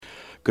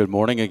Good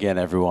morning again,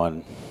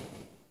 everyone.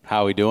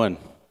 How are we doing?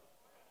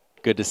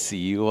 Good to see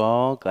you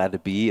all. Glad to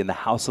be in the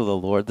house of the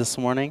Lord this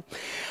morning.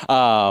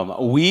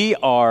 We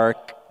are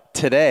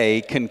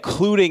today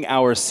concluding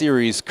our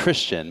series,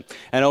 Christian.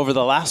 And over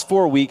the last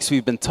 4 weeks,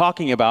 we've been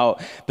talking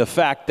about the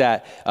fact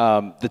that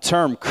the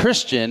term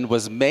Christian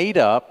was made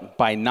up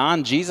by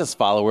non-Jesus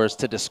followers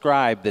to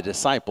describe the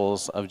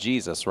disciples of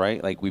Jesus,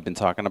 right? Like we've been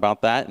talking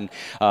about that. And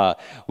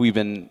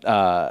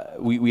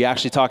we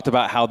actually talked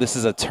about how this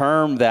is a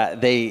term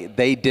that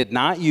they did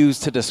not use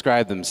to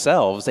describe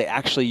themselves. They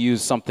actually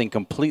used something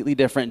completely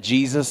different.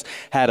 Jesus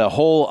had a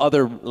whole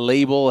other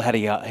label, had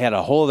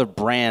a whole other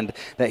brand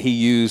that he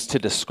used to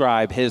describe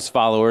his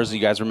followers. You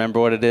guys remember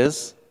what it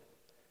is?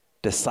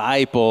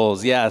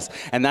 Disciples, yes.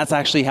 And that's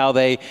actually how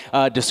they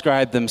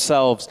describe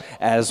themselves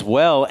as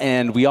well.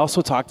 And we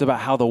also talked about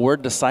how the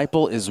word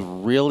disciple is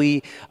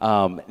really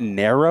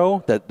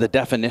narrow. That the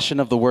definition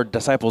of the word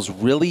disciple is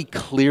really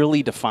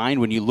clearly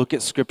defined. When you look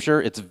at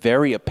Scripture, it's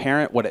very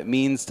apparent what it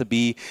means to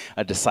be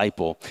a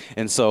disciple.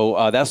 And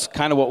so that's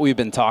kind of what we've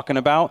been talking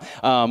about.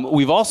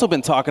 We've also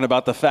been talking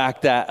about the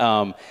fact that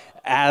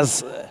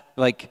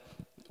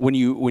when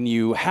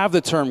you have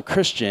the term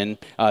Christian,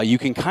 you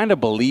can kind of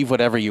believe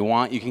whatever you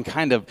want. You can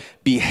kind of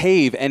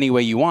behave any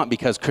way you want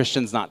because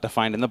Christian's not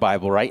defined in the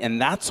Bible, right?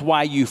 And that's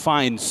why you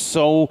find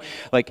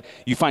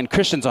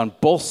Christians on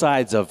both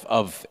sides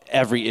of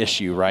every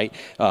issue, right?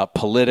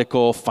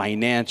 Political,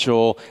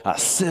 financial,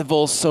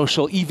 civil,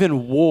 social,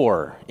 even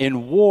war.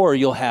 In war,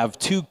 you'll have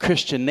two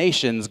Christian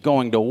nations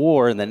going to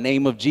war in the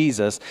name of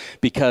Jesus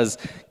because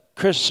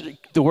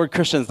the word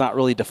Christian is not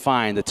really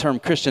defined. The term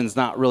Christian is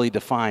not really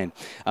defined.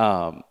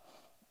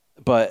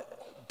 But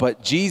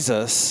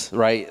Jesus,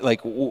 right,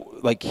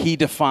 like he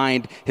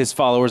defined his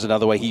followers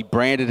another way. He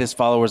branded his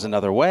followers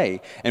another way.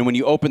 And when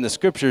you open the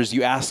Scriptures,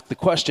 you ask the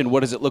question,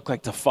 what does it look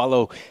like to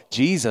follow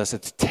Jesus?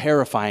 It's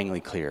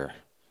terrifyingly clear.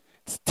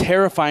 It's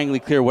terrifyingly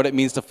clear what it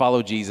means to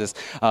follow Jesus.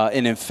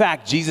 And in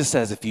fact, Jesus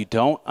says, if you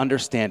don't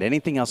understand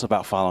anything else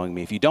about following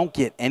me, if you don't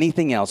get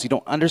anything else, you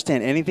don't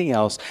understand anything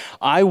else,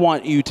 I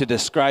want you to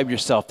describe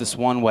yourself this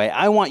one way.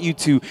 I want you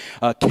to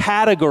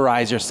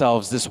categorize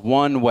yourselves this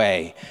one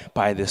way.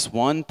 By this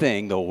one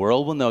thing, the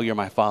world will know you're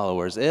my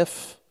followers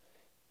if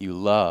you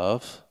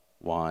love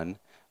one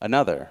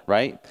another,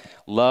 right?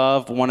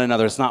 Love one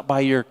another. It's not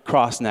by your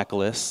cross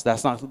necklace.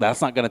 That's not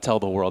going to tell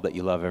the world that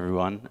you love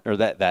everyone or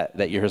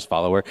that you're his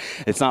follower.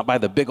 It's not by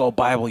the big old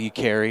Bible you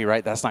carry,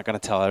 right? That's not going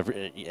to tell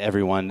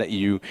everyone that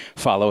you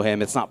follow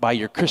him. It's not by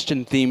your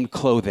Christian-themed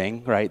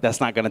clothing, right? That's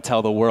not going to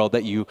tell the world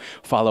that you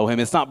follow him.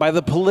 It's not by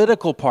the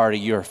political party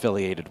you're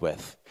affiliated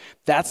with.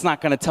 That's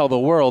not going to tell the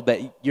world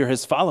that you're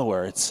his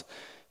follower. It's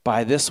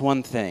by this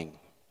one thing,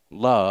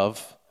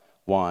 love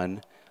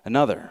one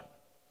another.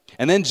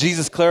 And then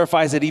Jesus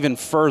clarifies it even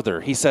further.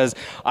 He says,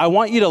 I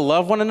want you to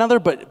love one another,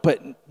 but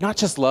not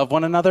just love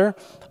one another.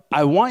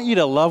 I want you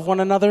to love one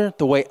another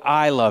the way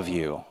I love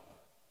you.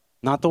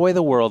 Not the way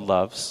the world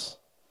loves.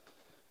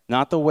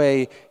 Not the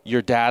way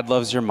your dad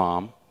loves your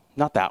mom.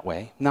 Not that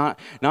way. Not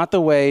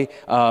the way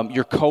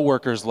your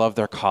coworkers love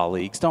their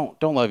colleagues.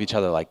 Don't love each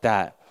other like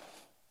that.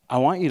 I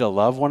want you to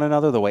love one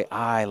another the way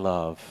I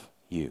love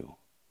you.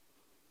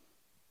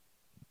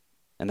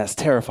 And that's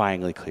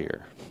terrifyingly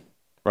clear.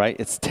 Right?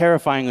 It's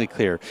terrifyingly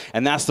clear.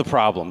 And that's the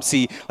problem.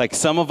 See, like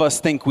some of us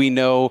think we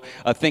know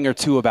a thing or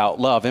two about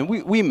love, and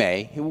we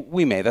may,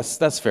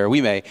 that's fair,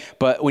 we may.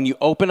 But when you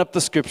open up the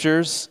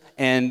Scriptures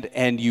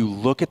and you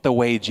look at the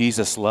way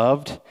Jesus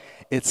loved,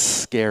 it's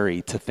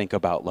scary to think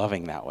about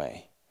loving that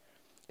way.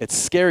 It's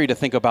scary to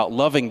think about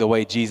loving the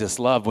way Jesus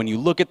loved. When you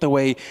look at the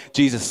way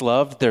Jesus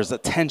loved, there's a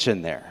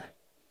tension there.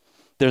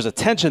 There's a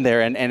tension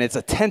there, and it's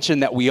a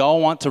tension that we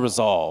all want to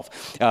resolve.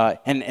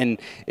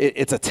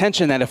 It's a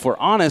tension that, if we're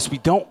honest, we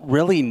don't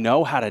really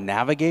know how to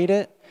navigate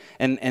it.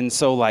 And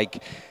so,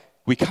 like,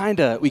 we kind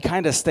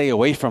of stay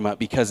away from it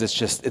because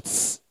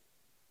it's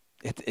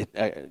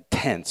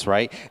tense,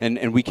 right?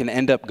 And we can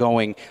end up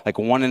going like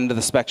one end of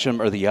the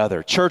spectrum or the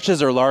other.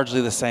 Churches are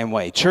largely the same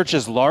way.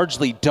 Churches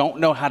largely don't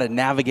know how to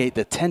navigate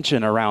the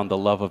tension around the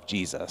love of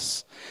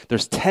Jesus.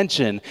 There's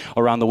tension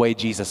around the way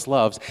Jesus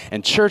loves,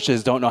 and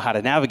churches don't know how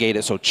to navigate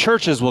it. So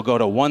churches will go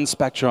to one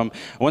side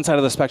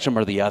of the spectrum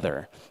or the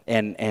other.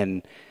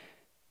 And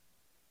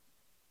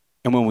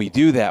when we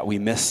do that, we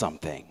miss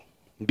something.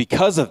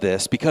 Because of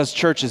this, because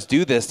churches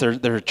do this,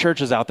 there are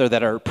churches out there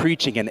that are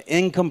preaching an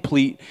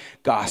incomplete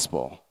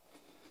gospel.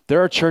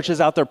 There are churches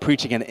out there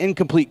preaching an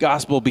incomplete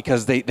gospel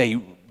because they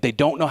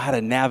don't know how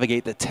to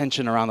navigate the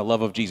tension around the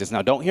love of Jesus.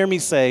 Now, don't hear me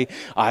say,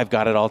 I've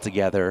got it all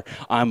together.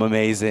 I'm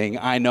amazing.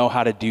 I know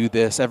how to do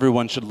this.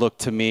 Everyone should look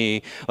to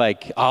me.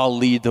 Like, I'll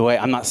lead the way.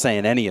 I'm not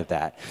saying any of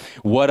that.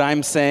 What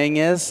I'm saying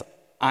is,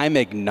 I'm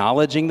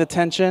acknowledging the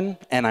tension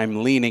and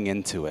I'm leaning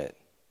into it.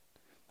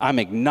 I'm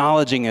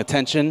acknowledging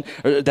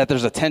that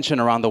there's a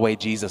tension around the way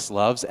Jesus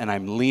loves, and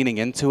I'm leaning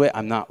into it.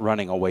 I'm not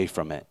running away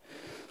from it.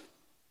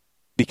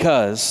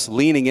 Because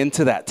leaning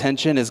into that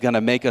tension is going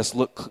to make us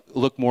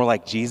look more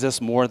like Jesus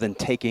more than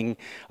taking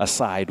a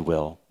side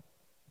will.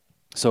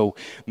 So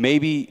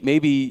maybe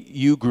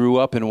you grew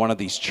up in one of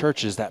these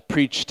churches that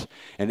preached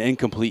an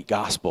incomplete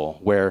gospel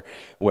where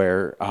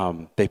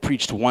they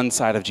preached one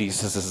side of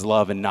Jesus'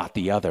 love and not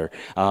the other.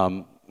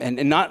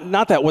 And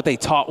not that what they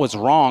taught was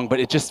wrong, but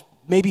it just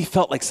maybe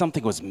felt like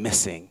something was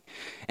missing.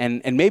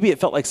 And maybe it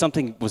felt like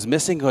something was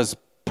missing because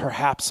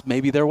perhaps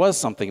maybe there was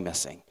something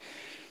missing.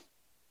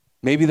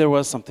 Maybe there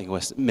was something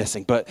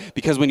missing. But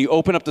because when you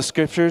open up the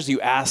scriptures,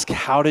 you ask,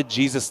 how did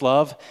Jesus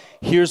love?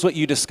 Here's what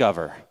you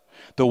discover.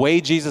 The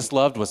way Jesus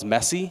loved was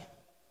messy,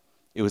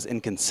 it was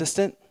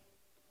inconsistent,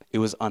 it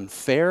was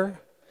unfair,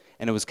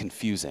 and it was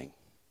confusing.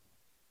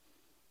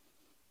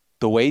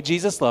 The way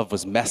Jesus loved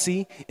was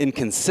messy,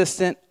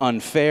 inconsistent,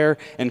 unfair,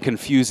 and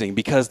confusing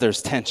because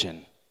there's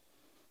tension.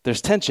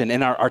 There's tension,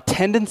 and our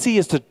tendency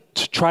is to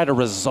try to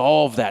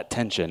resolve that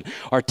tension.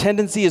 Our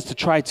tendency is to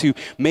try to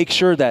make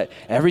sure that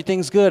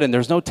everything's good and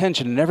there's no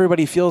tension and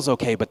everybody feels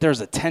okay, but there's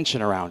a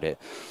tension around it.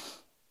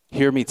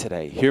 Hear me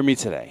today. Hear me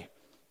today.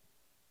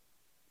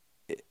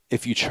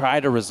 If you try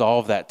to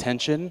resolve that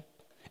tension,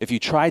 if you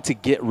try to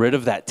get rid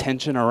of that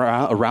tension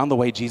around the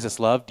way Jesus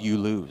loved, you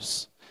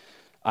lose.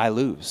 I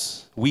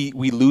lose. We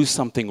lose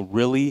something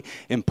really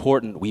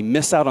important. We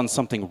miss out on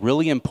something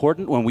really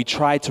important when we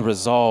try to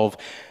resolve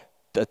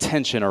the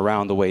tension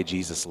around the way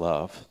Jesus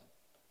loved.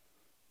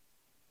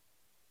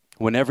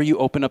 Whenever you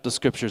open up the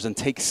scriptures and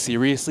take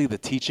seriously the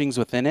teachings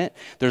within it,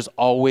 there's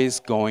always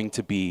going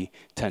to be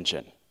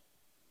tension.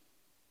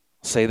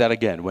 Say that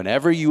again.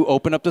 Whenever you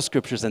open up the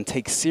scriptures and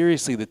take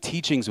seriously the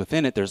teachings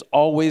within it, there's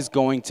always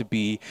going to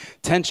be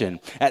tension.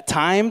 At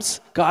times,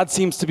 God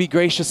seems to be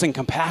gracious and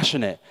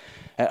compassionate.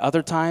 At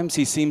other times,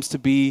 he seems to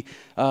be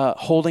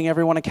holding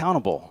everyone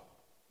accountable.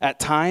 At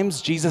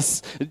times,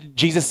 Jesus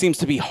seems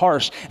to be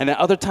harsh, and at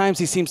other times,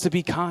 he seems to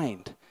be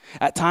kind.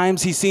 At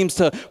times, he seems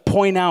to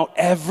point out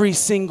every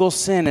single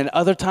sin, and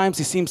other times,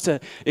 he seems to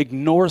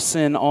ignore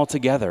sin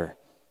altogether.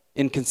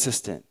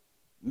 Inconsistent,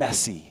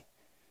 messy,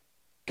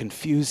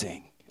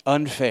 confusing,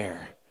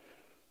 unfair.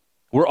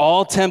 We're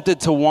all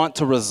tempted to want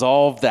to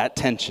resolve that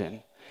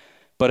tension,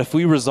 but if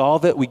we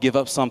resolve it, we give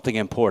up something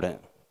important.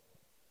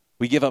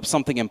 We give up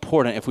something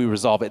important if we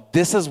resolve it.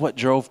 This is what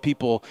drove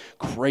people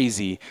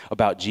crazy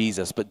about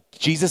Jesus. But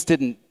Jesus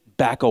didn't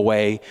back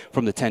away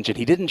from the tension.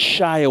 He didn't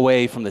shy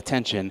away from the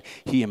tension.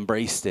 He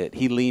embraced it.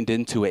 He leaned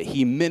into it.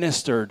 He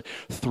ministered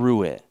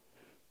through it.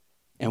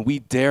 And we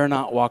dare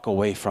not walk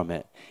away from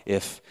it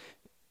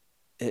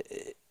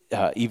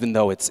even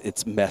though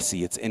it's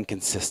messy, it's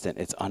inconsistent,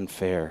 it's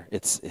unfair,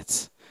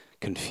 it's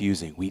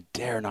confusing. We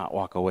dare not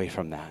walk away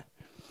from that.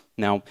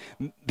 Now,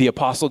 the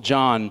Apostle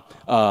John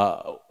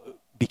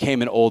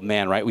became an old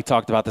man, right? We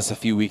talked about this a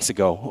few weeks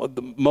ago.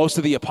 Most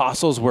of the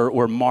apostles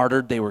were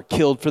martyred. They were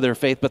killed for their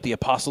faith, but the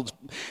apostle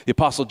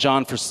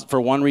John,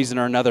 for one reason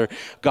or another,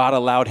 God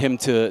allowed him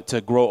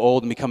to grow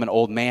old and become an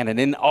old man.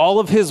 And in all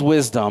of his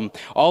wisdom,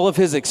 all of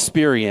his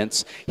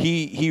experience,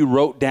 he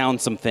wrote down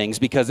some things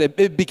because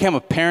it became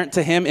apparent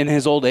to him in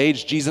his old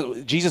age,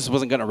 Jesus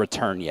wasn't going to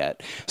return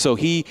yet. So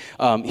he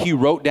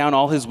wrote down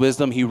all his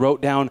wisdom. He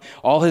wrote down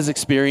all his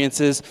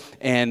experiences,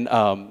 and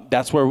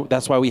that's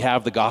why we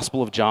have the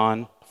Gospel of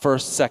John.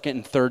 1st, 2nd,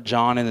 and 3rd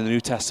John in the New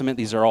Testament.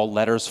 These are all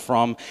letters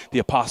from the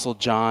Apostle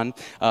John.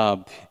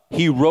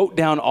 He wrote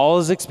down all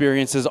his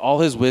experiences, all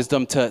his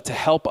wisdom to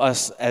help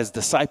us as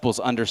disciples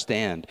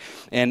understand.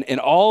 And in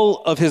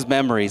all of his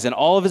memories and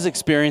all of his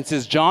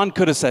experiences, John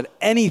could have said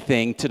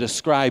anything to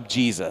describe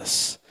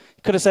Jesus.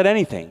 He could have said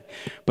anything.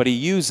 But he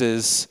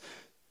uses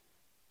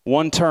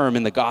one term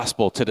in the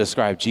gospel to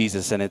describe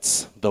Jesus, and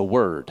it's the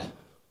Word.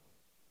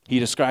 He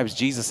describes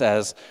Jesus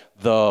as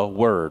the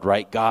Word,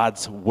 right?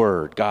 God's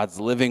Word, God's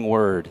living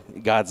Word,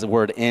 God's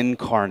Word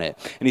incarnate.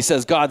 And he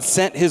says God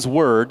sent his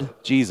Word,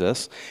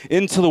 Jesus,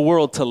 into the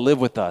world to live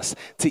with us,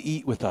 to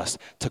eat with us,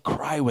 to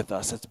cry with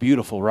us. It's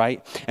beautiful,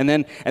 right? And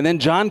then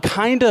John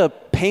kind of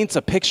paints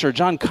a picture.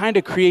 John kind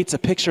of creates a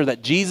picture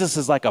that Jesus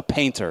is like a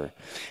painter.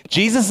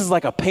 Jesus is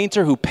like a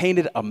painter who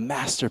painted a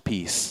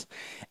masterpiece.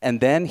 And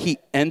then he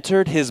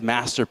entered his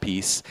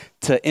masterpiece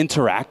to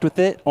interact with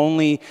it,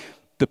 only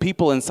the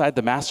people inside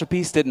the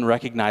masterpiece didn't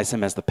recognize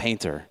him as the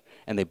painter,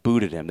 and they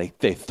booted him.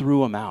 They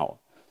threw him out.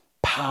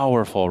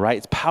 Powerful, right?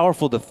 It's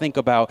powerful to think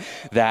about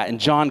that. And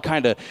John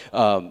kind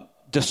of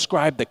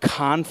described the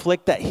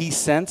conflict that he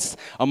sensed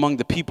among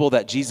the people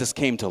that Jesus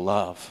came to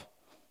love.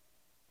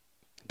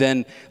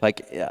 Then,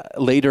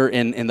 later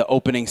in the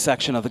opening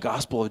section of the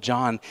Gospel of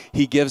John,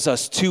 he gives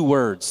us two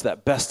words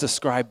that best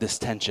describe this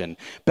tension.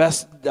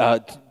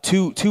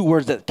 Two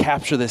words that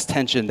capture this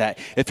tension. That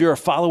if you're a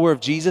follower of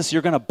Jesus,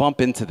 you're going to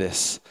bump into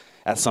this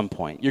at some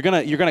point. You're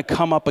gonna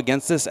come up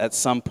against this at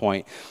some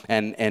point.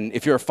 And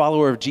if you're a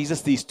follower of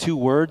Jesus, these two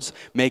words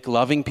make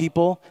loving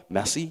people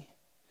messy.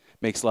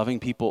 Makes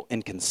loving people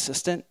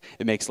inconsistent.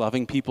 It makes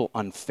loving people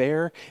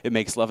unfair. It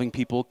makes loving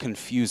people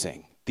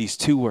confusing. These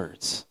two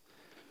words.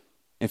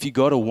 If you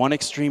go to one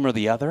extreme or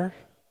the other,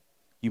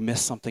 you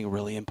miss something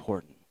really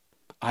important.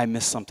 I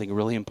miss something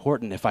really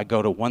important if I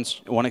go to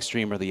one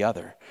extreme or the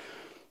other.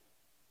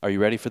 Are you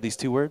ready for these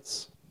two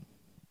words?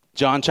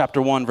 John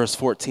chapter 1, verse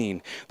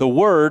 14. The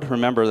Word,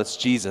 remember that's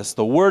Jesus,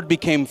 the Word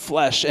became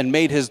flesh and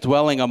made his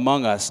dwelling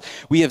among us.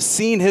 We have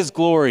seen his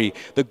glory,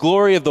 the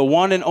glory of the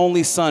one and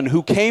only Son,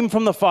 who came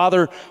from the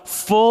Father,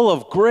 full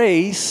of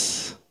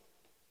grace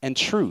and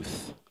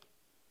truth.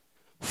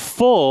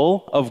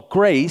 Full of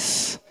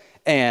grace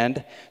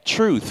and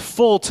truth.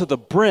 Full to the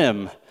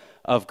brim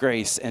of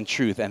grace and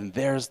truth. And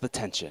there's the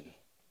tension.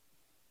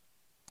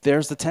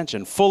 There's the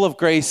tension. Full of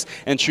grace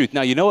and truth.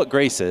 Now, you know what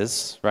grace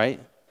is, right?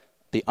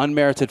 The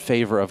unmerited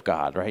favor of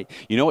God, right?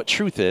 You know what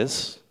truth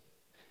is?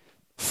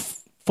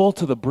 Full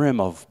to the brim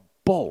of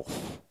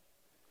both.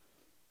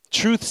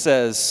 Truth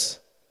says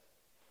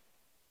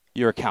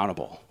you're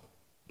accountable.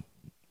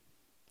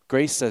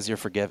 Grace says you're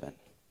forgiven.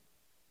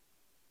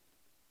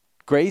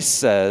 Grace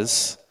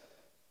says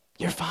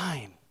you're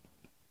fine.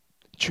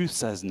 Truth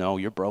says no,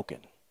 you're broken,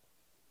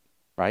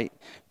 right?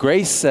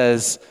 Grace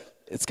says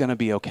it's going to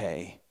be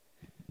okay.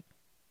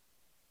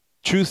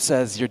 Truth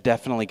says you're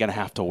definitely going to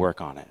have to work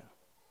on it.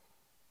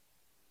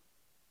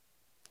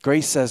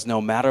 Grace says,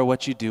 no matter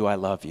what you do, I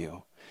love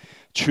you.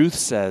 Truth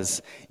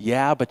says,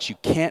 yeah, but you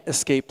can't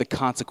escape the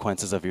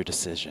consequences of your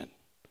decision.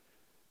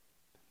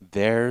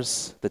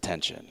 There's the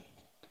tension.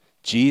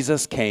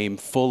 Jesus came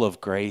full of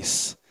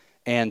grace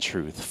and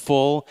truth,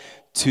 full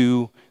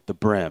to the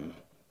brim.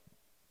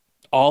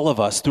 All of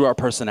us, through our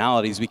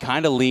personalities, we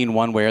kind of lean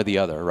one way or the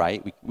other,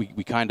 right?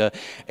 We kind of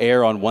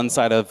err on one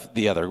side of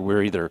the other.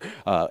 We're either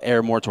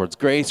err more towards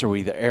grace or we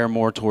either err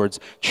more towards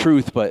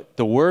truth. But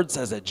the Word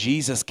says that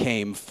Jesus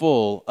came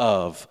full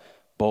of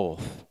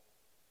both.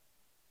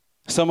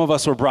 Some of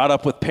us were brought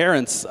up with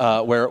parents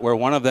where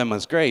one of them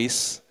was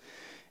grace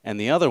and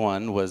the other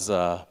one was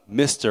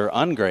Mr.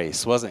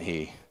 Ungrace, wasn't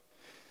he?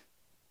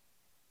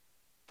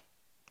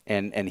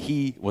 And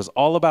he was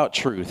all about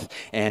truth.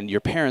 And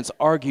your parents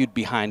argued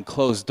behind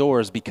closed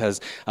doors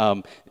because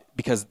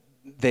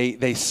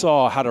they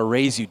saw how to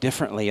raise you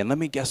differently. And let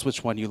me guess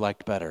which one you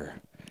liked better.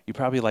 You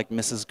probably liked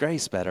Mrs.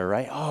 Grace better,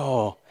 right?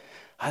 Oh,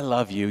 I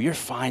love you. You're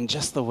fine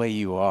just the way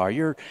you are.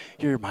 You're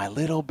my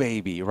little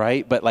baby,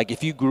 right? But like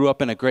if you grew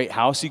up in a great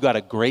house, you got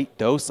a great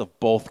dose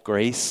of both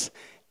grace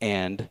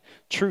and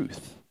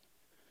truth.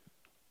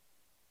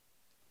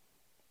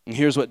 And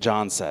here's what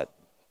John said.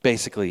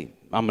 Basically,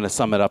 I'm going to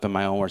sum it up in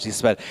my own words. He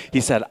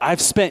said,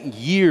 I've spent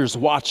years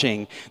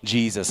watching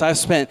Jesus. I've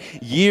spent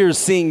years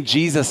seeing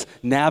Jesus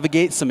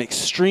navigate some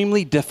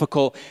extremely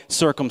difficult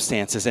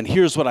circumstances. And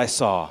here's what I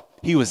saw.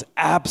 He was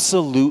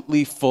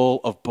absolutely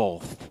full of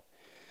both.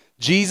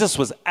 Jesus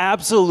was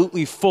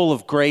absolutely full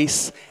of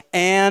grace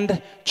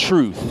and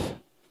truth.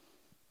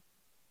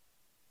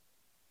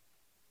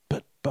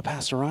 But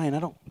Pastor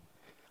Ryan,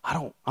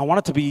 I want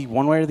it to be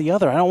one way or the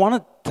other. I don't want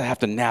it to have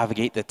to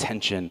navigate the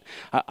tension.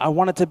 I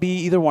want it to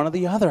be either one or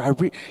the other.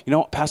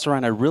 Pastor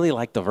Ryan, I really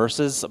like the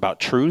verses about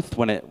truth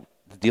when it's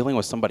dealing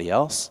with somebody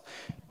else.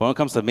 When it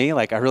comes to me,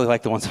 I really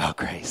like the ones about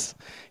grace.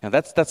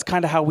 That's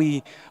kind of how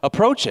we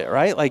approach it,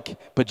 right?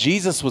 But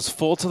Jesus was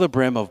full to the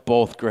brim of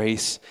both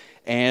grace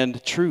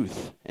and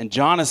truth. And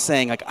John is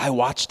saying, I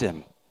watched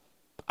him.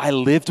 I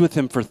lived with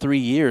him for 3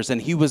 years,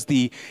 and he was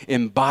the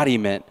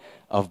embodiment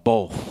of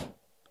both.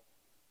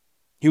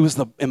 He was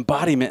the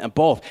embodiment of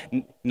both,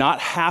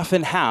 not half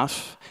and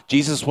half.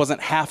 Jesus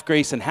wasn't half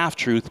grace and half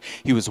truth.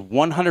 He was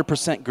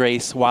 100%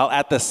 grace while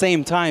at the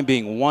same time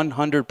being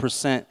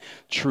 100%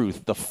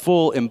 truth, the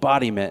full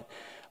embodiment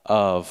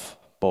of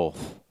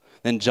both.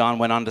 Then John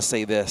went on to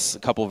say this a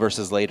couple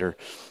verses later,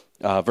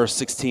 verse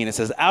 16. It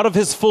says, out of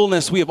his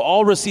fullness we have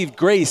all received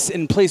grace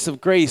in place of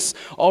grace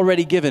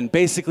already given.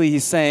 Basically,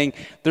 he's saying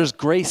there's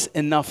grace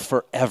enough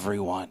for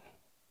everyone.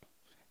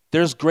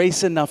 There's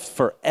grace enough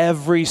for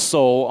every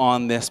soul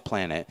on this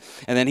planet.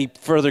 And then he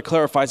further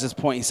clarifies his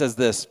point. He says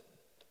this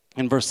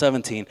in verse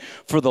 17,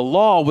 for the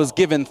law was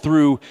given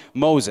through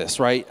Moses,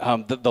 right?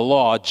 The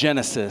law,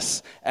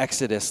 Genesis,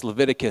 Exodus,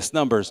 Leviticus,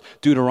 Numbers,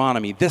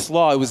 Deuteronomy. This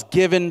law, it was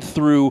given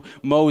through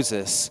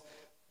Moses.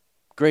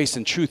 Grace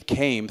and truth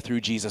came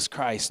through Jesus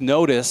Christ.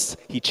 Notice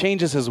he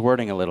changes his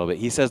wording a little bit.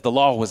 He says the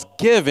law was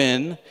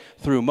given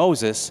through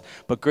Moses,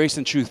 but grace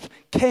and truth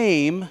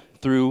came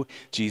through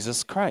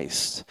Jesus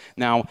Christ.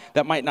 Now,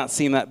 that might not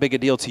seem that big a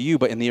deal to you,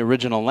 but in the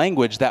original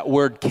language, that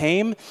word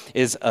came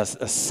is a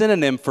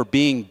synonym for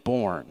being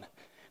born.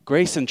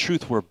 Grace and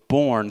truth were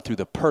born through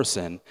the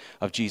person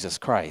of Jesus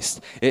Christ.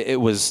 It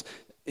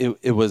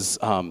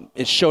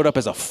showed up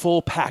as a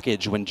full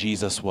package when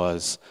Jesus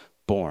was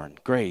born.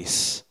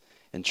 Grace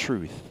and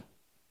truth.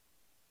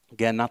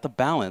 Again, not the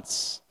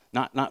balance,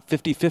 not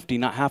 50-50,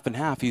 not half and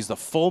half. He's the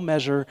full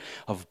measure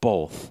of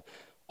both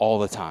all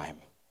the time.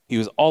 He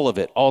was all of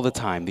it, all the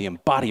time, the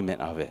embodiment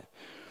of it.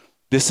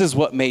 This is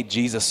what made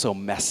Jesus so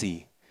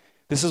messy.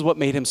 This is what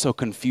made him so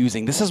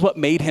confusing. This is what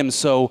made him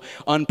so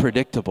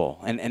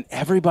unpredictable. And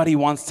everybody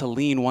wants to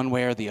lean one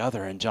way or the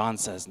other. And John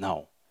says,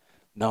 no,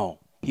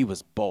 he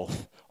was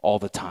both all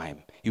the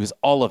time. He was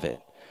all of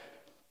it.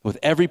 With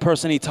every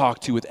person he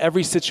talked to, with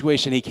every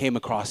situation he came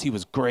across, he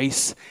was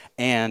grace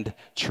and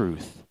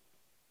truth.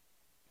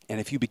 And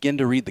if you begin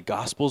to read the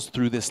Gospels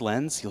through this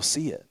lens, you'll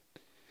see it.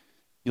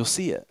 You'll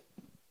see it.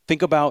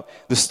 Think about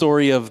the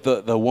story of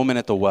the woman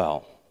at the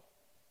well.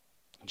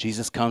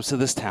 Jesus comes to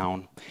this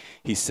town.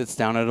 He sits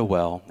down at a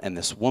well, and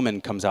this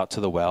woman comes out to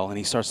the well, and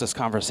he starts this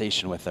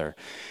conversation with her.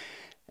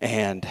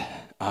 And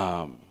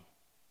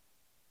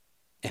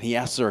he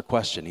asks her a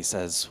question. He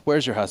says,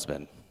 "Where's your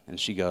husband?" And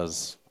she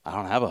goes, "I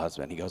don't have a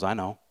husband." He goes, "I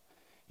know.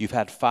 You've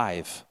had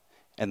 5.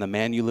 And the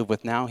man you live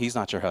with now, he's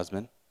not your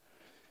husband."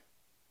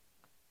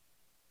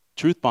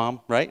 Truth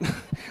bomb, right?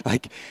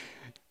 Like,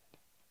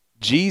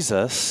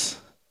 Jesus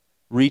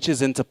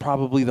reaches into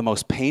probably the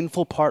most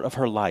painful part of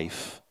her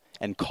life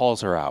and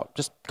calls her out.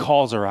 Just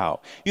calls her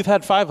out. You've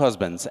had 5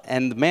 husbands,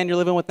 and the man you're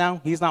living with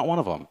now, he's not one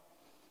of them.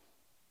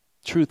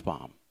 Truth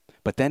bomb.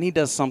 But then he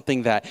does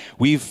something that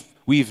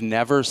we've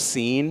never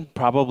seen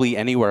probably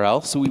anywhere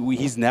else.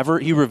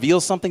 He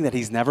reveals something that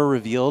he's never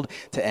revealed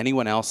to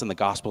anyone else in the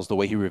Gospels the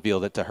way he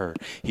revealed it to her.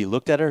 He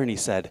looked at her and he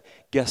said,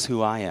 "Guess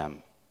who I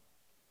am?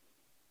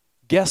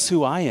 Guess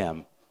who I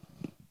am?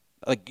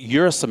 Like,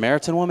 you're a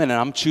Samaritan woman, and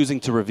I'm choosing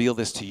to reveal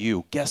this to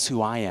you. Guess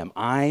who I am?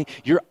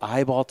 You're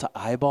eyeball to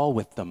eyeball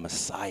with the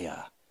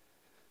Messiah.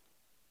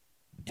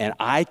 And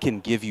I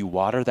can give you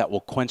water that will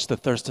quench the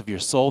thirst of your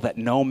soul that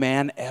no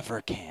man ever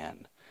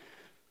can."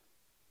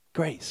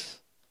 Grace.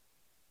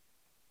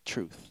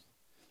 Truth.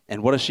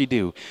 And what does she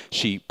do?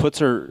 She puts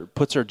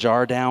her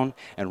jar down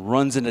and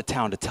runs into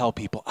town to tell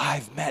people,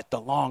 "I've met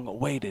the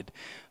long-awaited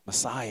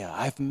Messiah.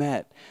 I've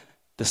met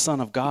the Son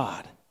of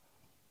God."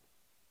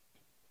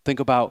 Think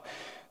about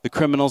the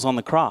criminals on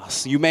the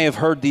cross. You may have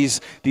heard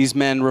these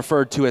men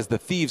referred to as the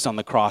thieves on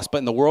the cross, but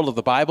in the world of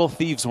the Bible,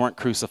 thieves weren't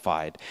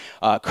crucified.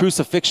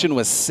 Crucifixion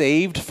was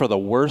saved for the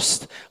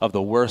worst of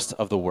the worst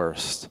of the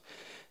worst.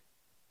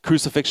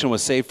 Crucifixion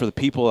was saved for the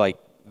people like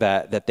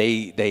that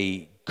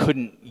they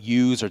couldn't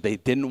use or they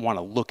didn't want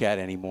to look at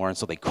anymore, and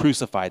so they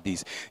crucified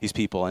these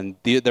people. And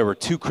there were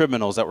 2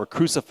 criminals that were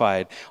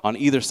crucified on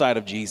either side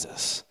of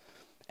Jesus.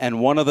 And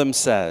one of them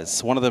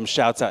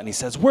shouts out and he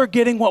says, "We're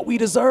getting what we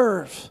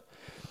deserve."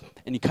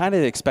 And you kind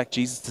of expect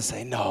Jesus to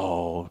say,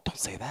 "No, don't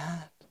say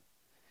that.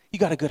 You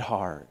got a good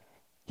heart.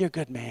 You're a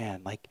good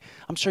man. Like,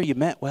 I'm sure you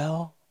meant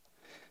well."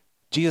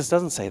 Jesus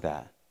doesn't say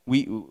that.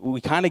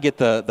 We kind of get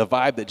the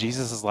vibe that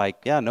Jesus is like,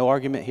 "Yeah, no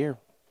argument here.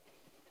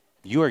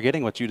 You are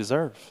getting what you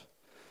deserve."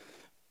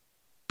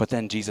 But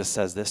then Jesus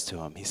says this to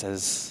him. He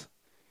says,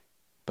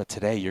 "But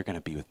today you're going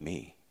to be with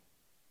me.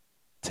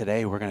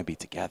 Today we're going to be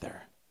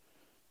together.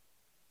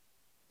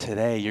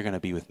 Today you're going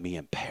to be with me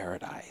in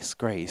paradise."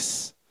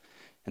 Grace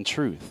and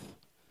truth.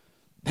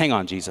 Hang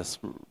on, Jesus.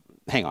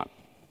 Hang on.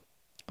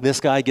 This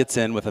guy gets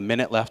in with a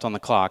minute left on the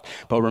clock.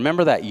 But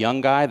remember that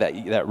young guy,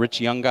 that rich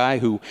young guy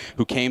who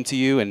came to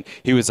you, and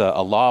he was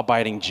a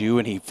law-abiding Jew,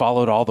 and he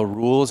followed all the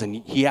rules, and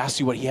he asked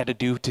you what he had to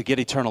do to get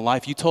eternal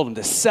life. You told him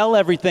to sell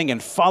everything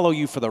and follow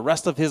you for the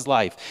rest of his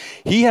life.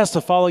 He has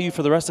to follow you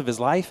for the rest of his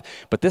life,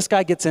 but this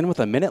guy gets in with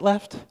a minute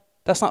left?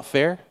 That's not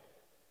fair.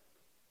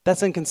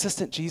 That's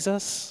inconsistent,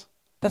 Jesus.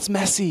 That's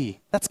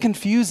messy. That's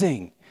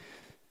confusing.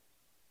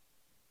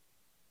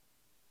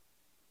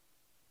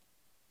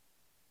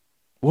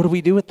 What do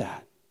we do with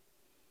that?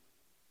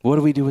 What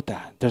do we do with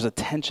that? There's a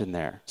tension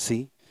there,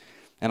 see?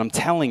 And I'm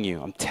telling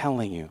you,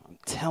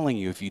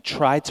 if you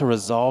try to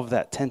resolve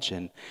that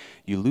tension,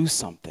 you lose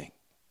something.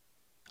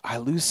 I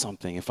lose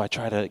something if I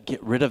try to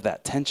get rid of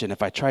that tension,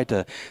 if I try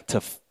to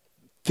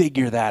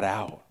figure that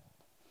out.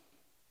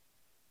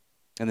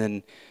 And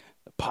then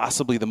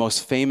possibly the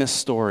most famous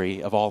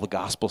story of all the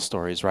gospel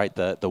stories, right?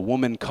 The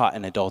woman caught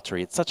in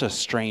adultery. It's such a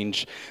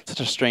strange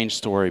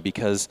story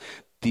because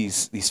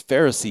these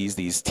Pharisees,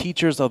 these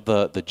teachers of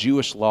the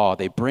Jewish law,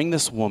 they bring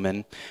this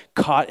woman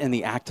caught in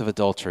the act of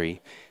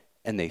adultery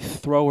and they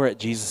throw her at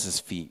Jesus'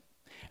 feet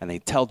and they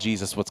tell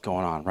Jesus what's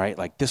going on, right?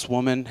 Like, this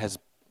woman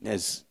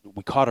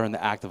we caught her in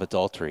the act of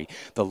adultery.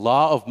 The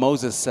law of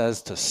Moses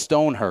says to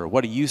stone her.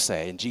 What do you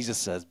say? And Jesus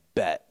says,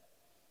 bet.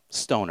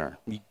 Stone her.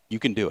 You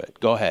can do it.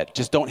 Go ahead.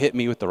 Just don't hit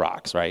me with the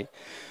rocks, right?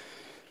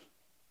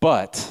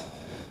 But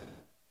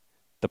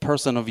the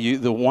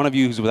one of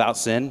you who's without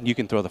sin, you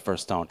can throw the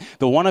first stone.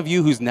 The one of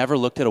you who's never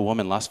looked at a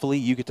woman lustfully,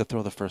 you get to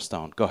throw the first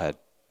stone. Go ahead.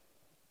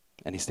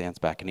 And he stands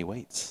back and he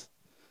waits.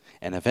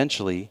 And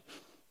eventually,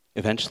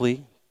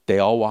 they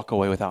all walk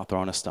away without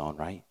throwing a stone,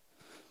 right?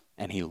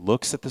 And he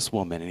looks at this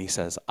woman and he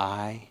says,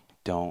 I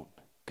don't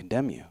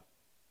condemn you.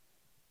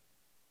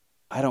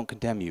 I don't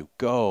condemn you.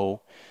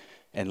 Go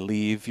and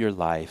leave your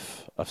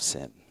life of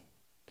sin.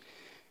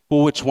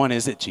 Well, which one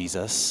is it,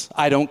 Jesus?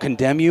 I don't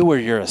condemn you, or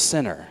you're a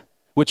sinner.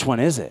 Which one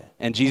is it?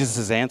 And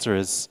Jesus' answer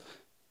is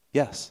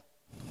yes.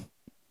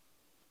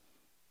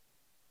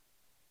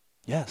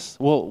 Yes.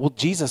 Well,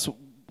 Jesus,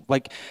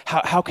 like,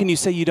 how can you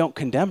say you don't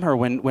condemn her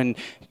when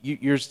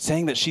you're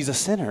saying that she's a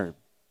sinner?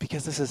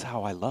 Because this is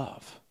how I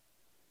love.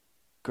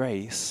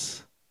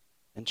 Grace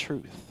and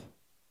truth.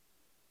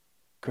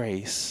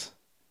 Grace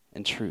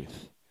and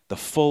truth. The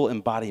full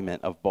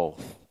embodiment of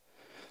both.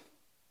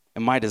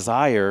 And my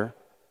desire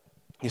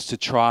is to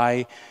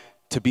try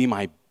to be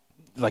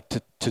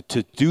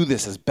to do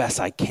this as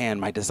best I can.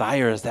 My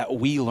desire is that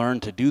we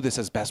learn to do this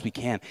as best we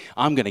can.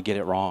 I'm going to get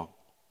it wrong.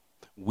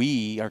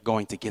 we are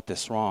going to get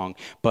this wrong.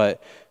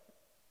 But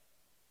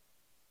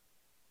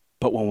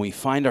when we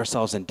find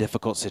ourselves in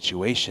difficult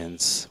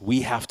situations,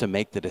 we have to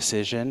make the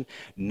decision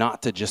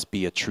not to just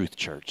be a truth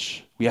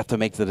church. We have to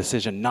make the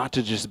decision not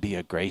to just be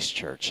a grace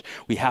church.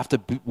 We have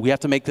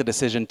to make the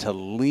decision to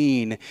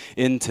lean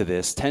into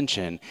this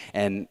tension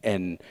and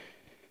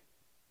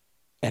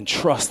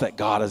trust that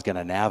God is going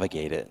to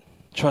navigate it.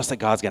 Trust that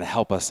God's going to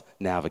help us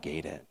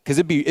navigate it. Because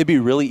it'd be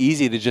really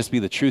easy to just be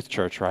the truth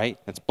church, right?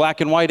 It's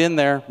black and white in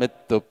there.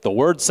 The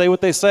words say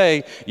what they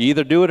say. You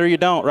either do it or you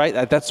don't,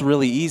 right? That's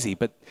really easy.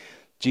 But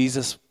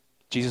Jesus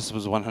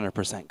was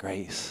 100%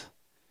 grace.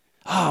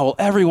 Well,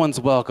 everyone's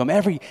welcome.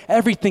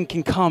 Everything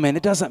can come in.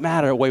 It doesn't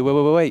matter.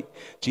 Wait.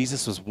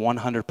 Jesus was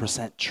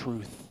 100%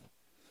 truth.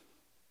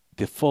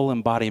 The full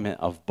embodiment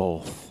of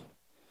both.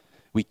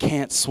 We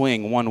can't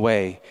swing one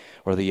way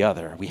or the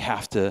other. We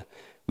have to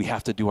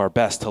do our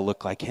best to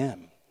look like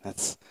him.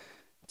 It's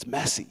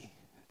messy.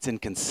 It's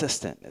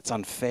inconsistent. It's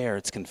unfair.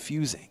 It's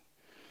confusing.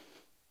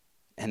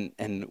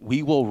 And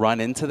we will run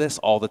into this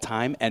all the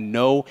time, and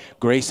no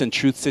grace and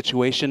truth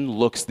situation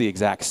looks the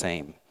exact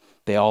same.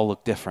 They all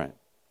look different.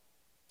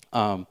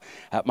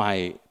 At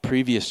my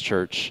previous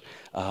church,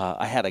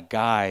 I had a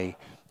guy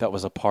that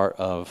was a part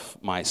of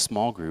my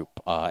small group,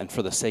 and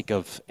for the sake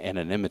of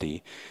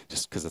anonymity,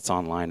 just because it's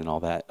online and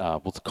all that,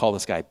 we'll call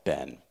this guy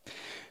Ben.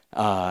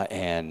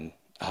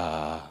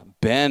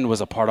 Ben was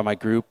a part of my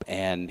group,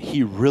 and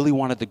he really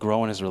wanted to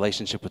grow in his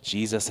relationship with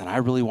Jesus, and I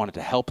really wanted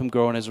to help him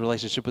grow in his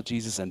relationship with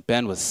Jesus, and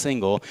Ben was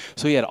single,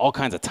 so he had all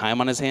kinds of time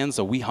on his hands,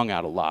 so we hung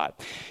out a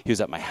lot. He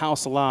was at my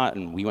house a lot,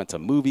 and we went to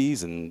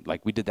movies, and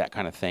we did that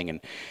kind of thing,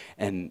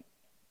 and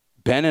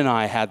Ben and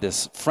I had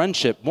this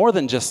friendship more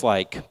than just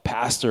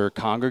pastor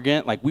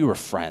congregant. We were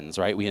friends,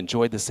 right? We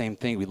enjoyed the same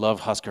thing. We loved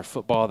Husker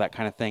football, that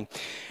kind of thing,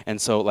 and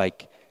so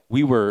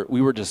we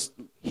were just,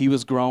 he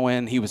was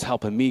growing, he was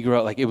helping me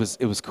grow. It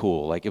was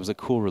cool. It was a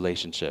cool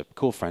relationship,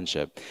 cool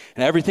friendship.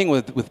 And everything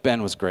with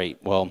Ben was great.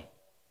 Well,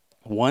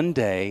 one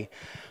day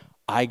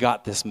I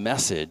got this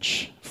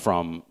message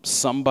from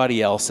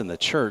somebody else in the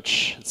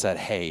church. It said,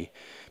 hey,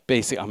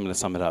 basically, I'm going to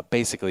sum it up.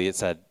 Basically, it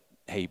said,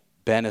 hey,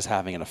 Ben is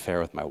having an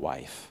affair with my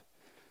wife.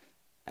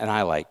 And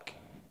I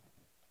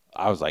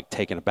was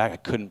taken aback. I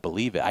couldn't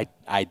believe it.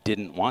 I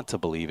didn't want to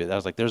believe it. I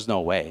was there's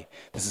no way.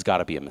 This has got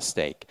to be a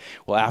mistake.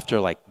 Well,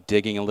 after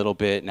digging a little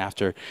bit and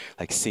after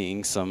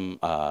seeing some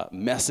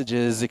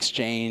messages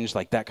exchanged,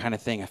 that kind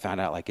of thing, I found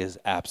out is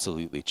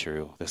absolutely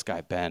true. This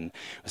guy, Ben,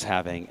 was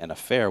having an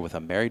affair with a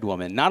married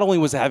woman. Not only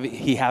was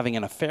he having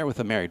an affair with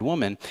a married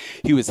woman,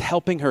 he was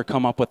helping her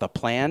come up with a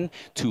plan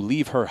to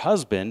leave her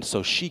husband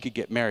so she could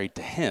get married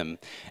to him.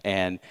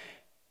 And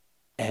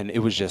it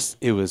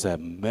was a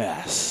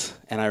mess.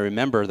 And I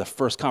remember the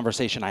first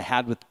conversation I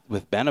had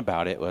with Ben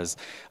about it was,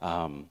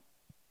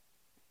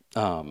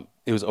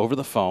 it was over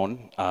the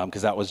phone,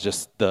 because that was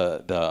just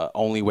the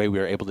only way we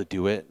were able to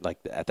do it,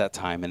 at that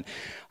time. And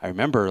I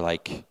remember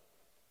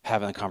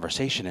having a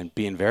conversation and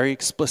being very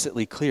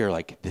explicitly clear,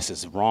 this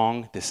is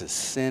wrong, this is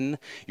sin,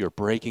 you're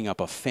breaking up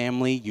a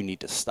family, you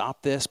need to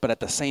stop this. But at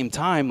the same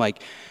time,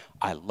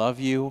 I love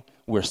you,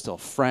 we're still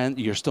friends,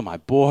 you're still my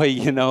boy,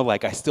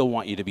 I still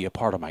want you to be a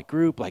part of my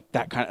group,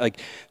 that kind of,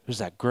 there's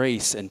that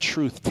grace and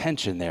truth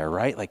tension there,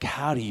 right?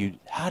 How do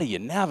you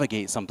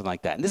navigate something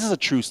like that? And this is a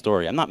true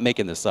story. I'm not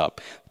making this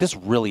up. This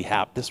really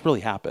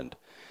happened.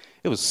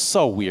 It was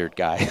so weird,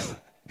 guys.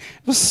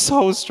 It was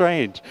so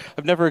strange.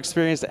 I've never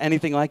experienced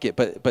anything like it,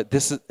 but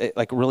this is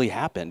really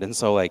happened. And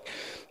so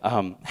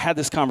had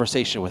this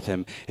conversation with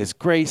him. His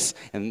grace,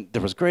 and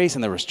there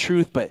was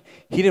truth, but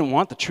he didn't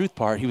want the truth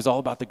part. He was all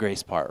about the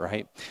grace part,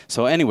 right?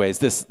 So anyways,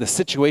 the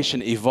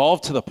situation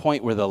evolved to the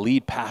point where the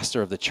lead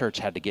pastor of the church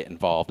had to get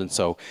involved. And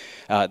so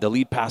the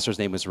lead pastor's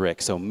name was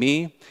Rick. So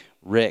me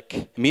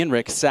and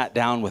Rick sat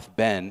down with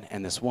Ben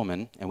and this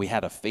woman, and we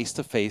had a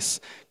face-to-face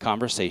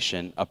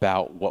conversation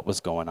about what was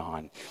going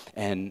on.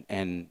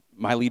 And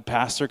my lead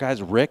pastor,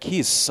 guys, Rick,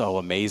 he's so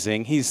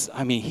amazing.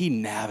 He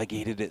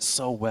navigated it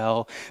so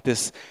well.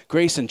 This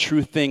grace and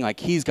truth thing,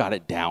 he's got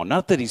it down.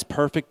 Not that he's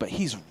perfect, but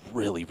he's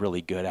really,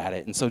 really good at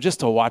it. And so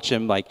just to watch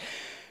him,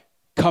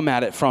 come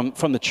at it from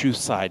the truth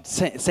side,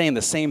 saying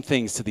the same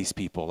things to these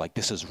people,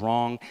 this is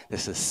wrong,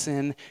 this is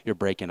sin, you're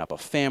breaking up a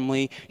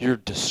family, you're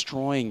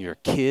destroying your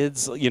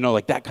kids,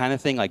 that kind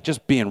of thing,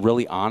 just being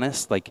really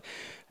honest,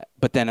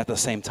 but then at the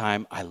same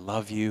time, I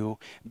love you,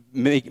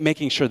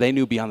 making sure they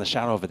knew beyond the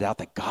shadow of a doubt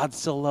that God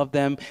still loved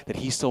them, that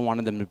he still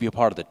wanted them to be a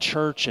part of the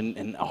church,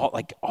 and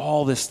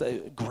all this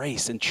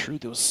grace and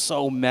truth. It was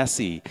so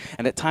messy,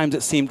 and at times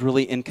it seemed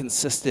really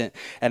inconsistent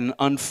and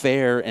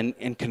unfair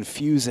and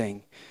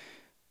confusing.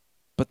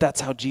 But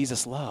that's how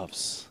Jesus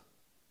loves,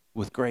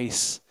 with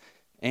grace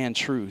and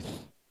truth.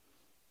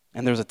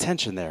 And there's a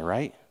tension there,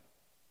 right?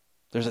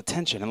 There's a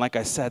tension. And like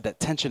I said, that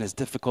tension is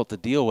difficult to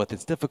deal with.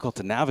 It's difficult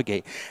to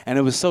navigate. And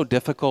it was so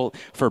difficult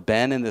for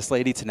Ben and this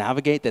lady to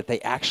navigate that they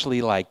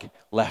actually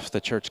left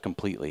the church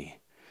completely.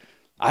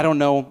 I don't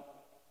know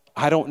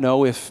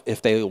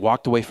if they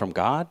walked away from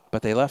God,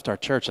 but they left our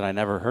church and I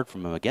never heard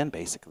from them again,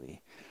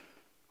 basically.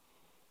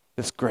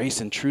 This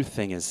grace and truth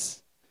thing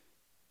is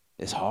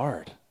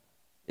hard.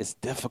 It's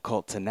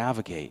difficult to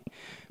navigate,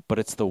 but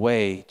it's the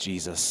way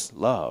Jesus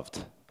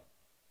loved.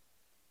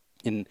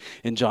 In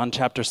John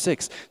chapter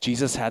 6,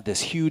 Jesus had this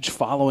huge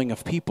following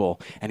of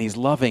people, and he's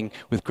loving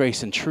with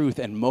grace and truth,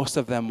 and most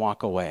of them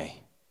walk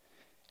away,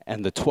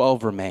 and the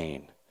 12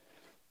 remain.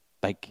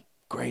 Like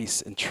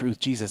grace and truth,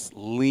 Jesus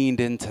leaned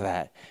into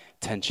that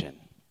tension.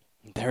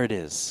 There it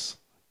is,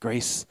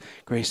 grace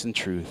and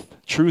truth.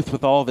 Truth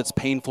with all of its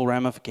painful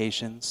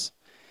ramifications,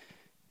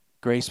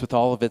 grace with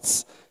all of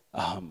its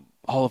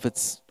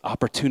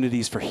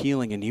opportunities for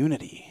healing and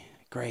unity,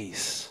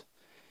 grace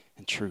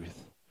and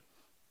truth.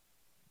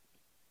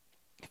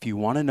 If you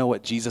want to know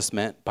what Jesus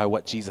meant by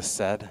what Jesus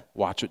said,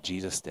 watch what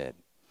Jesus did.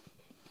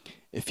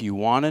 If you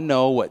want to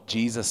know what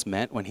Jesus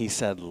meant when he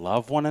said,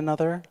 love one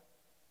another,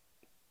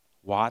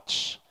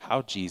 watch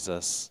how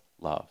Jesus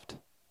loved.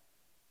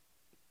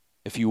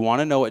 If you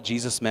want to know what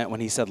Jesus meant when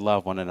he said,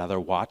 love one another,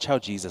 watch how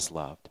Jesus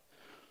loved.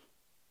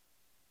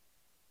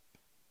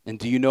 And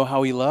do you know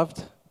how he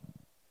loved?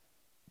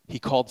 He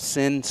called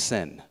sin,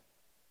 sin.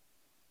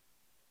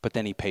 But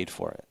then he paid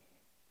for it.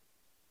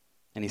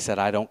 And he said,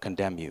 I don't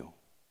condemn you.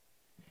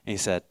 And he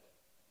said,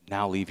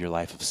 now leave your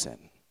life of sin.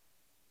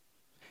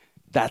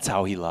 That's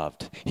how he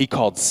loved. He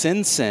called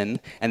sin, sin,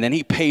 and then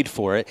he paid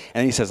for it.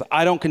 And he says,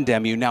 I don't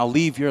condemn you. Now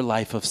leave your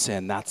life of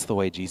sin. That's the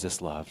way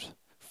Jesus loved.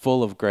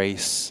 Full of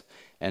grace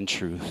and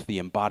truth, the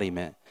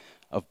embodiment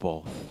of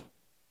both.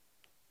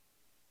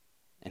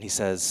 And he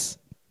says,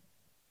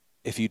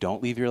 if you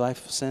don't leave your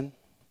life of sin,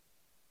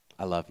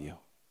 I love you.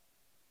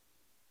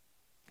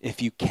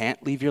 If you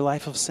can't leave your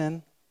life of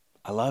sin,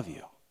 I love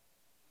you.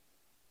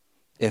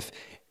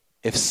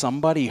 If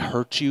somebody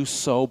hurt you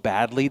so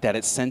badly that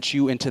it sent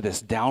you into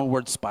this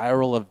downward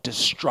spiral of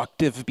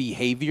destructive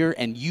behavior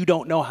and you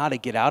don't know how to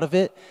get out of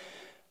it,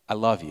 I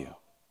love you.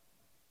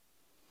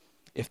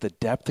 If the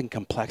depth and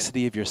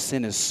complexity of your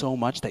sin is so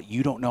much that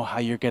you don't know how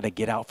you're going to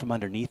get out from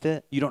underneath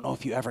it, you don't know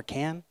if you ever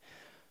can,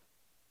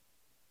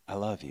 I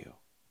love you.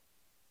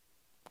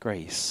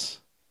 Grace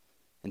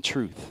and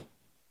truth.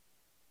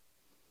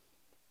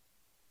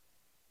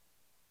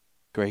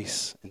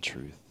 Grace and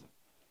truth.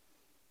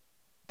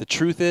 The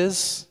truth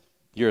is,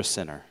 you're a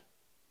sinner.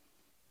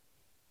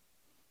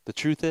 The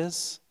truth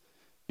is,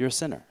 you're a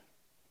sinner.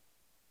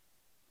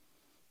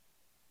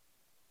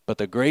 But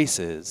the grace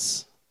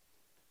is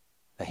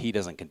that he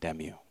doesn't condemn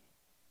you.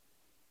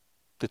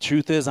 The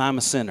truth is, I'm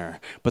a sinner.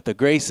 But the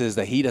grace is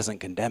that he doesn't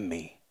condemn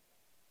me.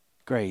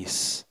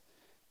 Grace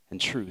and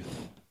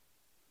truth.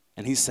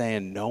 And he's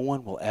saying, no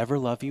one will ever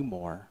love you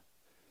more,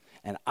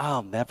 and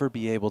I'll never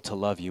be able to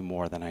love you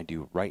more than I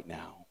do right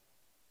now.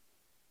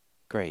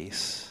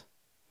 Grace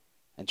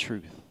and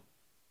truth.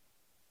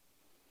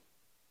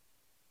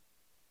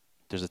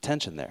 There's a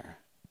tension there.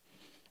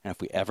 And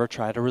if we ever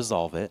try to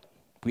resolve it,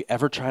 if we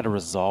ever try to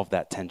resolve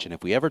that tension,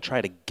 if we ever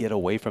try to get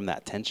away from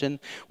that tension,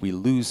 we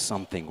lose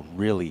something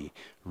really,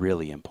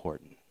 really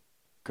important.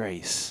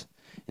 Grace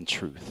and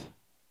truth.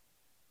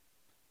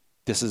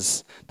 This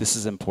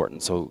is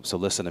important, so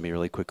listen to me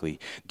really quickly.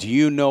 Do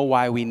you know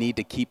why we need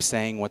to keep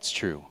saying what's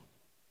true?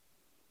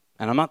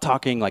 And I'm not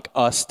talking like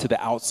us to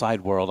the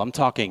outside world. I'm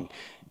talking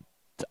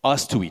to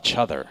us to each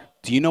other.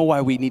 Do you know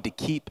why we need to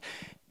keep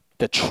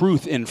the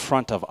truth in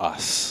front of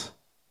us?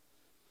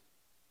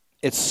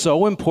 It's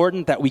so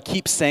important that we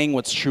keep saying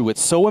what's true.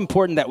 It's so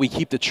important that we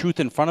keep the truth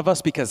in front of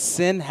us because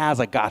sin has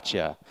a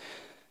gotcha.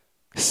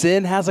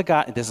 Sin has a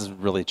gotcha. This is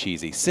really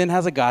cheesy. Sin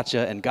has a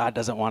gotcha, and God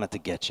doesn't want it to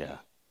get you.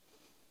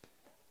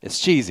 It's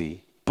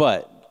cheesy,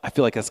 but I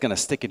feel like that's going to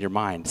stick in your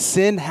mind.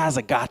 Sin has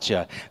a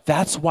gotcha.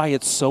 That's why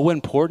it's so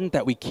important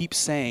that we keep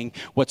saying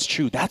what's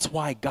true. That's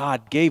why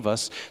God gave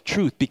us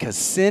truth, because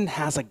sin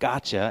has a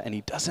gotcha, and he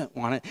doesn't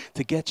want it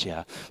to get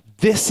you.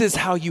 This is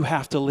how you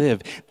have to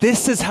live.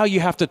 This is how you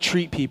have to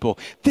treat people.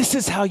 This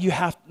is how you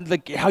have,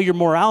 how your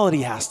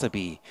morality has to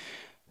be.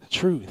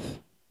 Truth.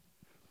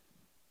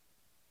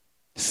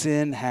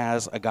 Sin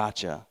has a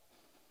gotcha.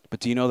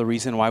 But do you know the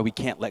reason why we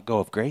can't let go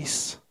of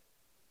grace?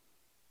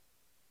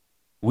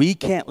 We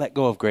can't let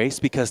go of grace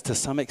because to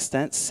some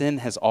extent, sin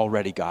has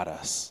already got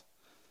us.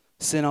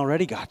 Sin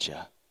already got you.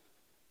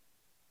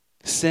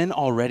 Sin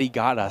already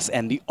got us.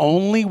 And the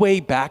only way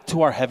back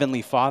to our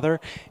Heavenly Father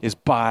is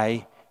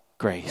by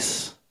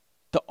grace.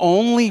 The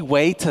only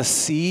way to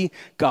see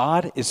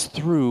God is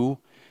through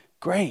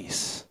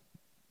grace.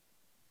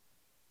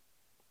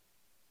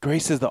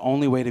 Grace is the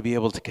only way to be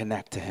able to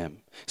connect to him.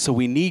 So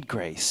we need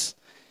grace.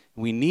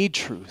 We need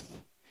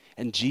truth.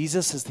 And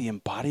Jesus is the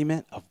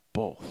embodiment of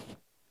both.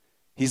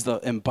 He's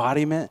the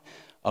embodiment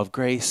of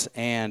grace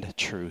and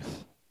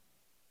truth.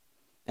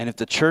 And if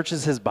the church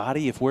is his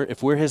body, if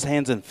we're his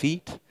hands and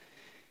feet,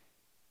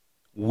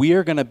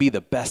 we're going to be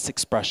the best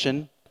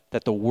expression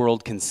that the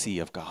world can see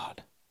of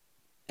God.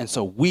 And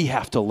so we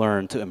have to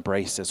learn to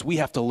embrace this. We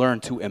have to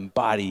learn to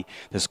embody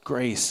this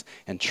grace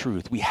and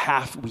truth. We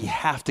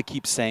have to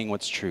keep saying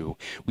what's true.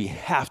 We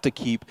have to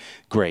keep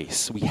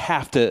grace. We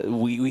have to.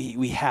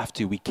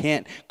 We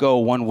can't go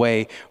one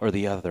way or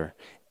the other.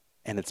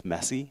 And it's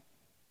messy.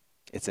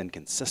 It's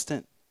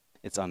inconsistent.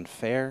 it's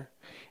unfair,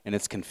 and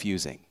it's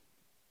confusing.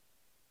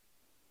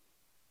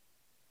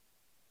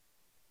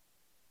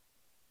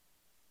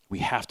 We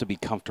have to be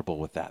comfortable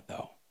with that,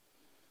 though.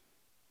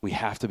 We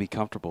have to be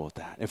comfortable with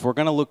that. If we're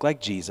going to look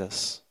like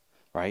Jesus,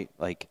 right?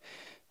 Like,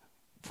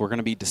 if we're going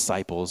to be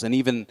disciples, and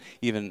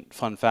even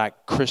fun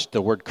fact,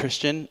 the word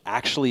Christian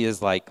actually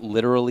is like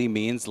literally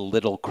means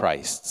little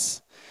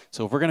Christs.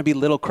 So if we're going to be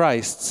little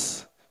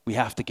Christs, we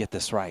have to get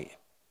this right.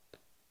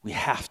 We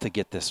have to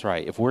get this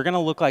right. If we're going to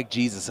look like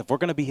Jesus, if we're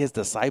going to be his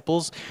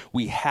disciples,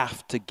 we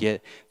have to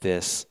get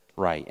this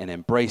right and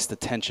embrace the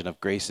tension of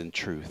grace and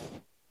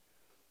truth.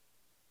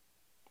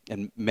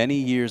 And many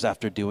years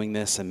after doing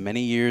this, and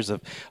many years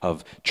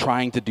of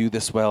trying to do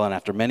this well, and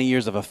after many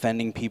years of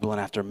offending people, and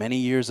after many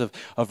years of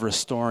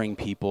restoring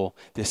people,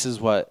 this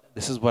is what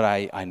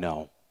I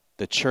know.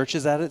 The church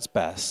is at its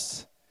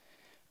best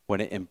when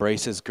it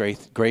embraces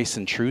grace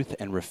and truth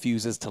and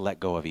refuses to let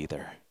go of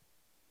either.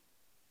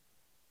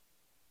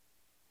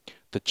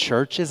 The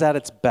church is at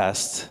its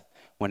best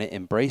when it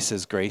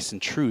embraces grace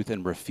and truth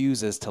and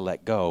refuses to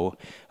let go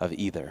of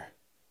either.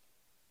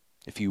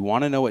 If you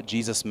want to know what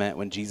Jesus meant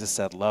when Jesus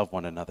said, love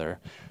one another,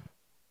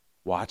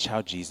 watch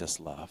how Jesus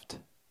loved.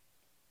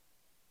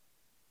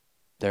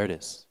 There it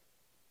is.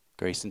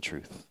 Grace and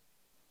truth.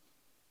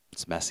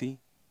 It's messy.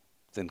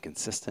 It's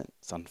inconsistent.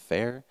 It's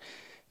unfair.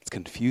 It's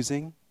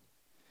confusing.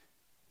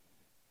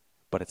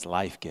 But it's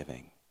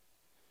life-giving.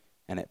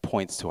 And it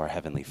points to our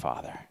Heavenly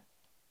Father.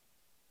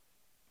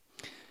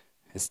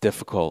 It's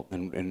difficult,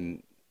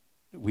 and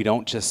we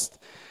don't just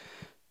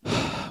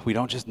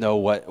know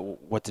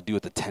what to do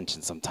with the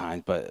tension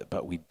sometimes,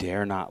 but we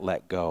dare not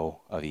let go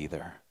of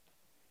either.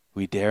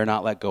 We dare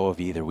not let go of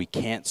either. We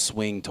can't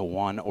swing to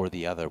one or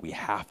the other. We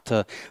have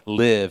to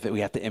live,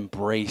 we have to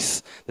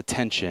embrace the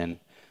tension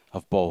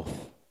of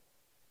both.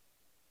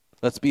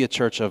 Let's be a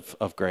church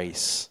of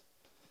grace.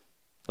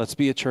 Let's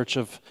be a church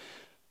of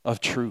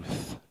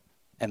truth.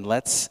 And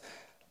let's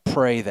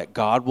pray that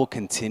God will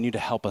continue to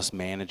help us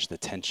manage the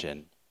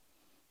tension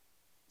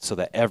so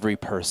that every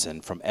person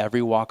from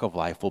every walk of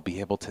life will be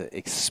able to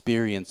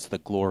experience the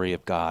glory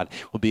of God,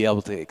 will be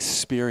able to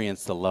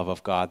experience the love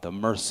of God, the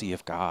mercy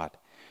of God.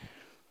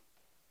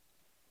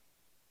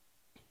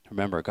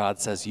 Remember,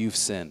 God says, you've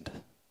sinned.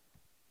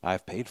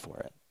 I've paid for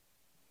it.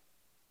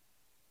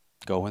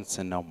 Go and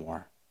sin no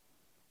more.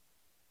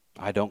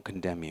 I don't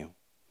condemn you.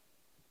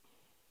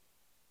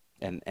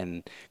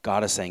 And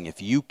God is saying,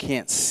 if you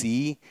can't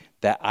see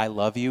that I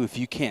love you, if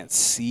you can't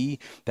see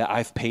that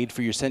I've paid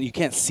for your sin, you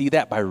can't see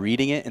that by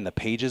reading it in the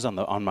pages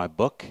on my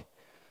book,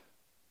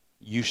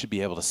 you should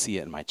be able to see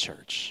it in my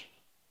church.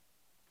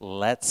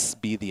 Let's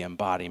be the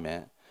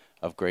embodiment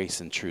of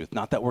grace and truth.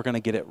 Not that we're going to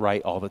get it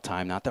right all the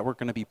time, not that we're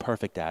going to be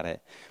perfect at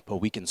it, but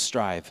we can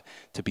strive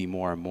to be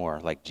more and more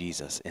like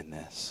Jesus in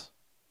this.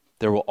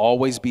 There will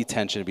always be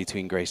tension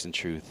between grace and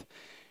truth.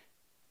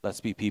 Let's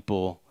be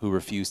people who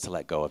refuse to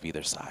let go of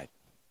either side.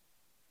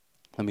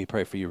 Let me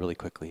pray for you really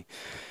quickly.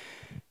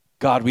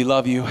 God, we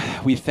love you.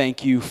 We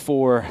thank you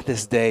for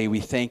this day. We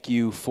thank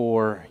you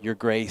for your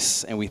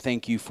grace, and we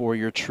thank you for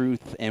your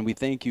truth. And we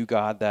thank you,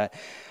 God, that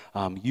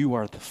you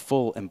are the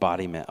full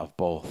embodiment of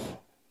both.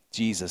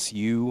 Jesus,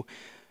 you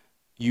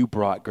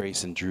brought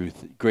grace and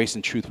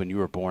truth when you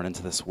were born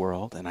into this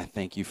world, and I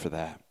thank you for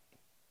that.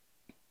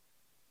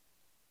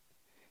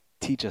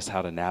 Teach us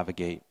how to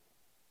navigate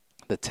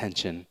the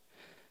tension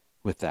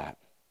with that.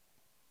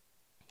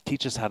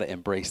 Teach us how to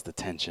embrace the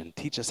tension.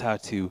 Teach us how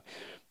to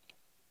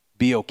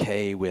be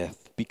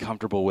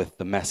comfortable with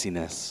the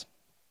messiness,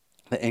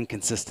 the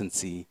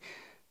inconsistency,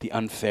 the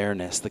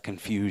unfairness, the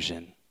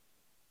confusion.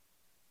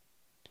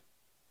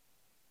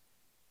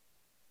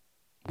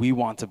 We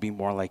want to be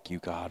more like you,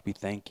 God. We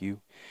thank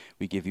you.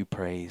 We give you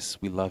praise.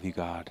 We love you,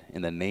 God.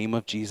 In the name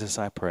of Jesus,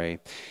 I pray.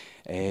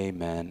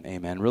 Amen.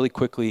 Amen. Really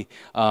quickly,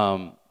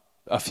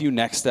 a few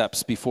next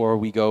steps before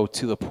we go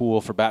to the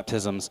pool for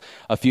baptisms,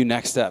 a few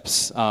next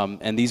steps.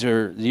 And these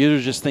are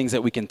just things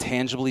that we can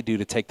tangibly do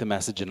to take the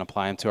message and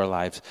apply them to our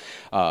lives.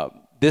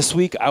 This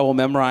week, I will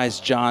memorize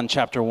John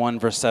chapter 1,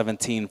 verse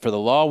 17. For the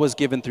law was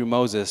given through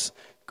Moses.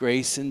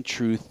 Grace and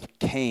truth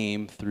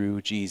came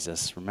through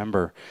Jesus.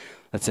 Remember,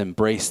 let's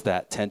embrace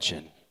that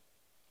tension.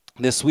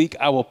 This week,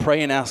 I will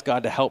pray and ask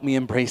God to help me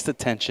embrace the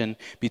tension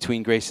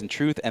between grace and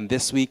truth. And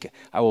this week,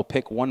 I will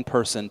pick one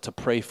person to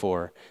pray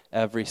for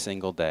every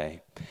single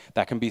day.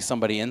 That can be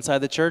somebody inside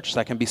the church.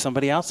 That can be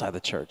somebody outside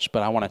the church.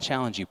 But I want to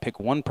challenge you.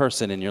 Pick one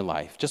person in your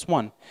life, just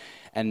one,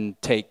 and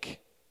take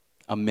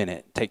 2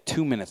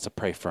 minutes to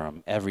pray for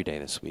them every day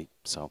this week.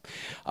 So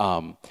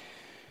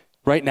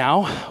right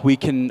now, we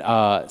can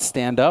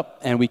stand up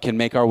and we can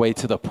make our way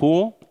to the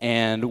pool.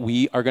 And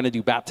we are going to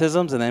do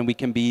baptisms, and then we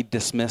can be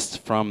dismissed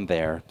from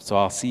there. So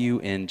I'll see you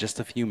in just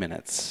a few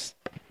minutes.